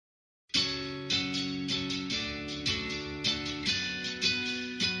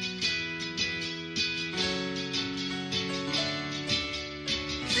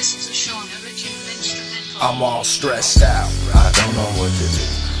I'm all stressed out. I don't know what to do.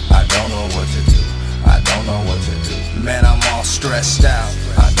 I don't know what to do. I don't know what to do. Man, I'm all stressed out.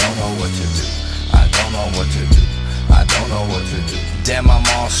 I don't know what to do. I don't know what to do. I don't know what to do. Damn, I'm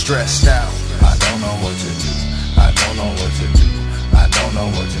all stressed out. I don't know what to do. I don't know what to do. I don't know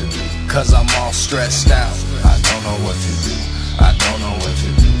what to do. Cause I'm all stressed out. I don't know what to do. I don't know what to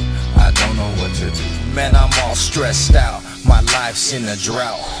do. I don't know what to do. Man, I'm all stressed out. My life's in a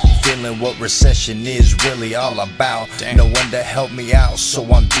drought. Feeling what recession is really all about. No one to help me out, so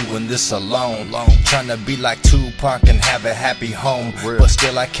I'm doing this alone. Trying to be like Tupac and have a happy home, but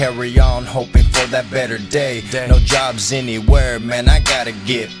still I carry on, hoping for that better day. No jobs anywhere, man, I gotta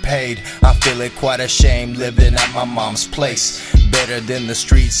get paid. I'm feeling quite ashamed living at my mom's place. Better than the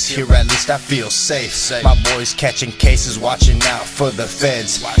streets, here at least I feel safe. My boys catching cases, watching out for the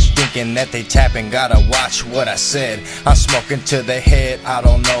feds. Thinking that they tapping, gotta watch what I said. I'm smoking to the head, I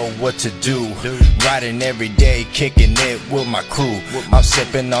don't know what to do. Riding every day, kicking it with my crew. I'm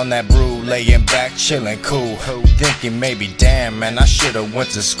sipping on that brew, laying back, chilling cool. Thinking maybe, damn man, I should've went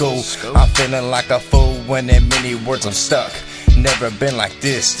to school. I'm feeling like a fool when in many words I'm stuck. Never been like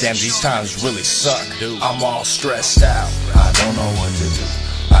this, damn these times really suck. I'm all stressed out. I don't know what to do.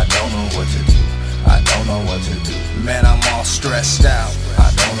 I don't know what to do. I don't know what to do. Man, I'm all stressed out. I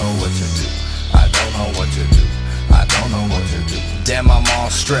don't know what to do. I don't know what to do. I don't know what to do. Damn, I'm all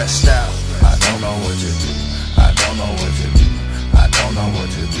stressed out. I don't know what to do. I don't know what to do. I don't know what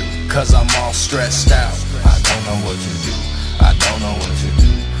to do. Cause I'm all stressed out. I don't know what to do. I don't know what to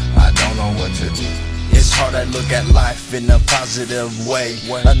do. I don't know what to do. It's hard to look at life in a positive way.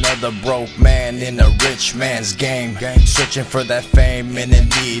 Another broke man in a rich man's game, searching for that fame and in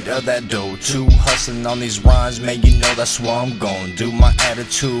need of that dough too. Hustling on these rhymes, man, you know that's what I'm gonna do. My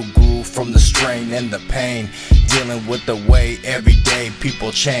attitude grew from the strain and the pain, dealing with the way every day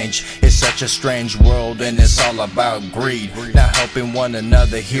people change. It's such a strange world and it's all about greed. Not helping one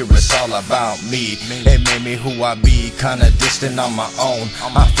another, here it's all about me. It made me who I be, kinda distant on my own.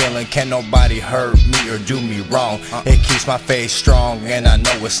 I'm feeling can't nobody hurt me or do me wrong. It keeps my faith strong and I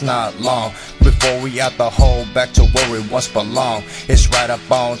know it's not long before we out the hole, back to where we once belonged. It's right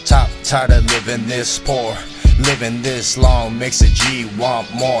up on top, tired of living this poor. Living this long makes a G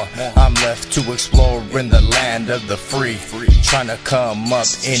want more. I'm left to explore in the land of the free, trying to come up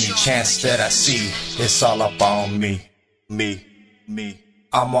any chance that I see. It's all up on me.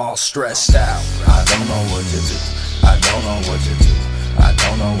 I'm all stressed out. I don't know what to do. I don't know what to do. I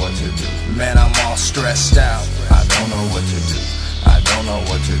don't know what to do. Man, I'm all stressed out. I don't know what to do. I don't know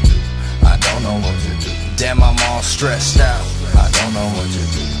what to do. I don't know what to do. Damn, I'm all stressed out. I don't know what to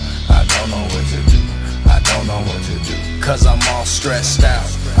do. I don't know what to do. I don't know what to do. Cause I'm all stressed out.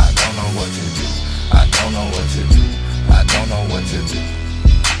 I don't know what to do. I don't know what to do. I don't know what to do.